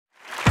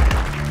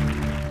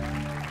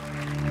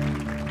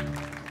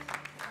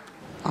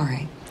All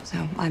right.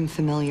 So I'm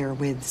familiar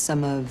with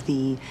some of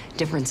the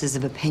differences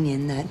of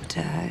opinion that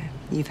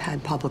you've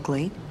had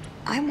publicly.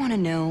 I want to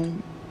know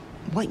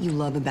what you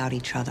love about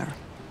each other.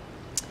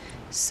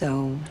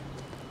 So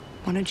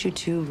why don't you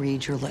two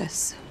read your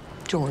lists?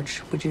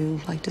 George, would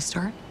you like to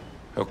start?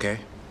 Okay.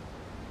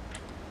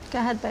 Go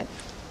ahead, babe.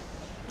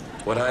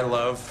 What I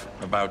love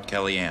about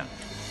Kellyanne.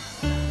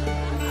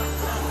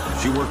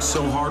 She works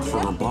so hard for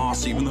her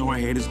boss, even though I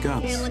hate his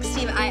guts. Hey, look,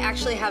 Steve, I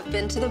actually have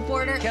been to the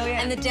border, Kellyanne.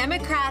 and the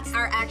Democrats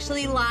are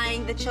actually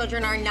lying. The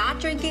children are not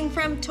drinking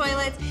from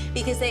toilets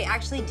because they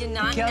actually did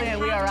not Kellyanne,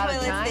 have we are out of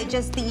toilets. time. They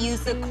just use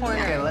the corner.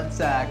 Okay, let's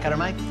cut her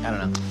mic. I don't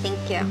know.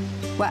 Thank you.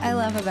 What I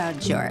love about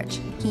George,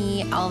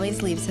 he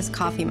always leaves his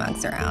coffee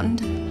mugs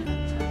around.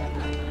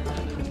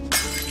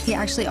 He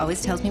actually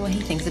always tells me what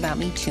he thinks about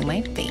me to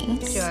my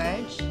face.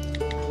 George.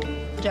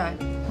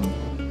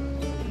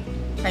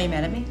 Are you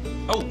mad at me?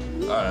 Oh,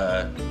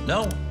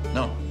 no.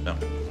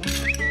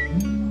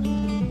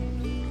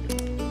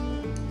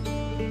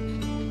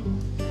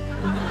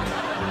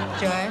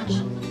 George,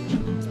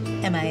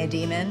 am I a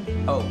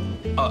demon? Oh,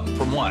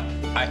 from what?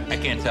 I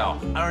can't tell.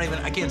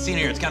 I can't see in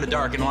here. It's kind of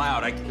dark and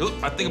loud. I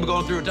think I'm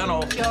going through a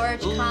tunnel.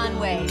 George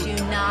Conway, do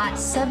not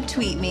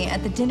subtweet me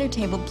at the dinner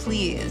table,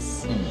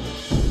 please.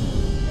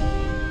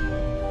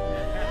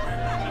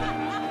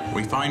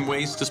 We find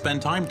ways to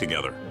spend time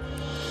together.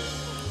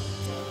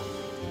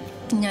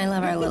 I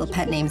love our little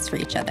pet names for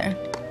each other.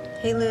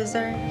 Hey,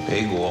 loser.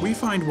 Big wolf. We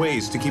find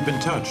ways to keep in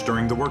touch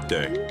during the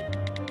workday.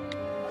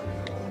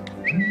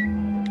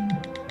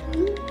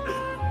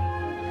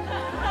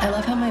 I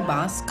love how my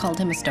boss called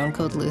him a stone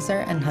cold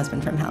loser and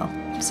husband from hell.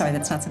 Sorry,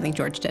 that's not something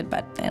George did,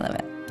 but I love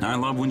it. I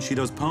love when she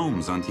does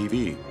poems on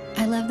TV.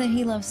 I love that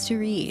he loves to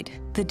read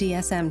the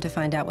DSM to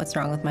find out what's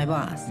wrong with my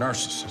boss.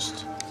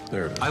 Narcissist.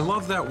 There it is. I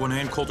love that when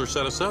Ann Coulter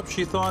set us up,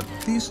 she thought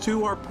these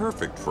two are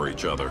perfect for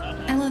each other.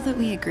 I love that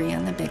we agree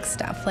on the big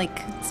stuff,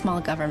 like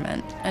small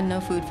government and no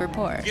food for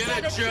poor. Get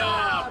a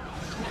job!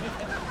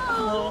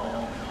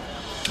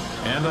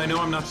 And I know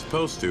I'm not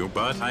supposed to,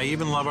 but I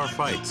even love our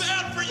fights.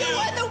 Bad for you!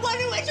 The one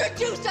who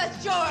introduced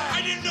us, George!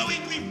 I didn't know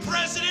he'd be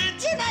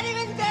president! You're not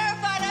even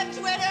verified on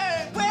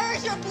Twitter!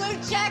 Where's your blue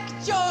check,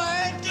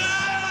 George?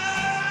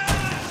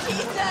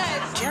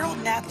 Jesus! Gerald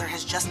Nadler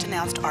has just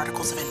announced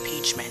articles of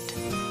impeachment.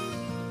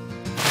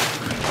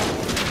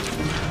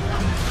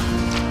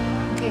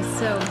 Okay,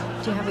 so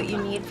do you have what you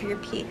need for your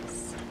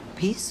piece?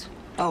 Piece?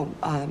 Oh,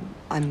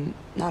 I'm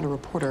not a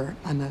reporter.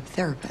 I'm a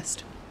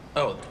therapist.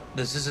 Oh,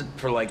 this isn't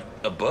for, like,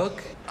 a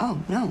book? Oh,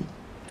 no.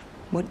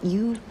 What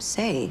you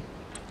say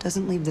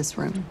doesn't leave this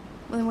room.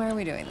 Well, then why are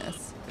we doing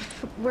this?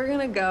 We're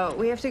gonna go.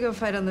 We have to go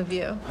fight on The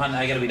View. Hun,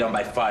 I gotta be done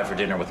by 5 for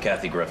dinner with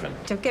Kathy Griffin.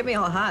 Don't get me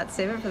all hot.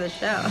 Save it for the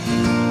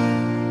show.